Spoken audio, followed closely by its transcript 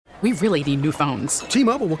We really need new phones.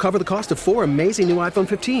 T-Mobile will cover the cost of 4 amazing new iPhone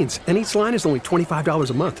 15s, and each line is only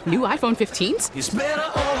 $25 a month. New iPhone 15s? It's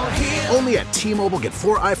better over here. Only at T-Mobile, get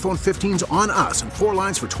 4 iPhone 15s on us and 4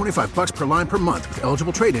 lines for $25 per line per month with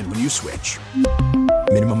eligible trade-in when you switch.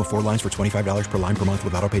 Minimum of 4 lines for $25 per line per month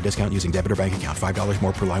with autopay discount using debit or bank account. $5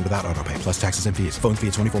 more per line without autopay, plus taxes and fees. Phone fee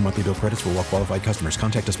at 24 monthly bill credits for well-qualified customers.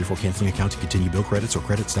 Contact us before canceling account to continue bill credits or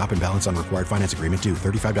credit stop and balance on required finance agreement due.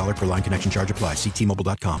 $35 per line connection charge applies. See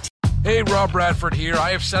T-Mobile.com. Hey, Rob Bradford here. I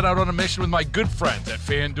have set out on a mission with my good friends at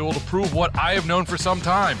FanDuel to prove what I have known for some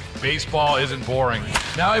time. Baseball isn't boring.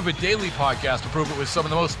 Now I have a daily podcast to prove it with some of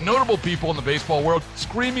the most notable people in the baseball world,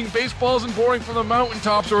 screaming baseball isn't boring from the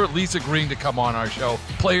mountaintops, or at least agreeing to come on our show.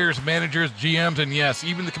 Players, managers, GMs, and yes,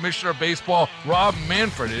 even the commissioner of baseball, Rob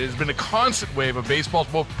Manfred. It has been a constant wave of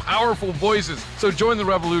baseball's most powerful voices. So join the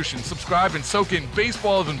revolution. Subscribe and soak in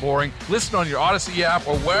Baseball Isn't Boring. Listen on your Odyssey app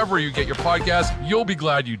or wherever you get your podcast. You'll be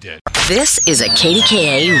glad you did. This is a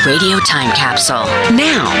KDKA radio time capsule.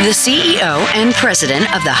 Now, the CEO and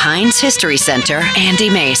president of the Heinz History Center, Andy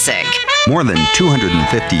Masek. More than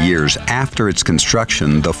 250 years after its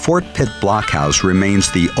construction, the Fort Pitt Blockhouse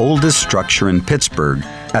remains the oldest structure in Pittsburgh.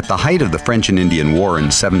 At the height of the French and Indian War in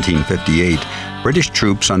 1758, British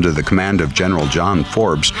troops under the command of General John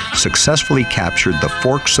Forbes successfully captured the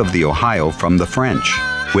forks of the Ohio from the French.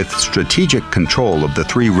 With strategic control of the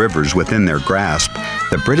 3 rivers within their grasp,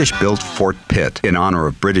 the British built Fort Pitt in honor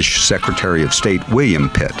of British Secretary of State William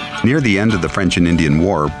Pitt. Near the end of the French and Indian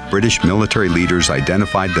War, British military leaders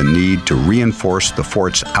identified the need to reinforce the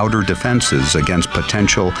fort's outer defenses against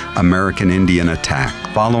potential American Indian attack.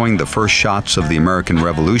 Following the first shots of the American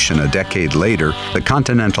Revolution a decade later, the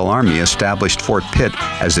Continental Army established Fort Pitt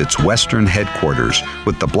as its western headquarters,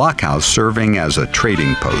 with the blockhouse serving as a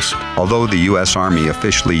trading post. Although the U.S. Army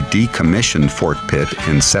officially decommissioned Fort Pitt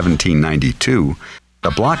in 1792, the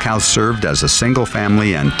blockhouse served as a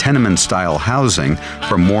single-family and tenement-style housing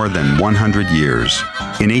for more than 100 years.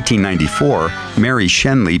 In 1894, Mary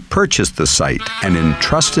Shenley purchased the site and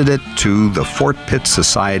entrusted it to the Fort Pitt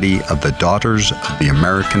Society of the Daughters of the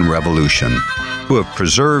American Revolution, who have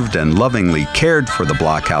preserved and lovingly cared for the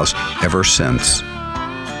blockhouse ever since.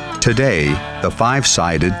 Today, the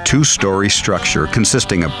 5-sided, 2-story structure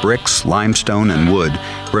consisting of bricks, limestone, and wood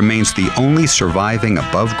remains the only surviving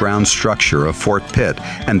above-ground structure of Fort Pitt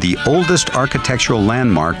and the oldest architectural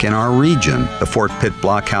landmark in our region. The Fort Pitt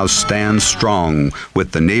Blockhouse stands strong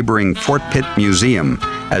with the neighboring Fort Pitt Museum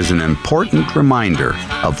as an important reminder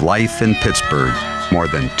of life in Pittsburgh more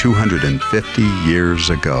than 250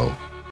 years ago.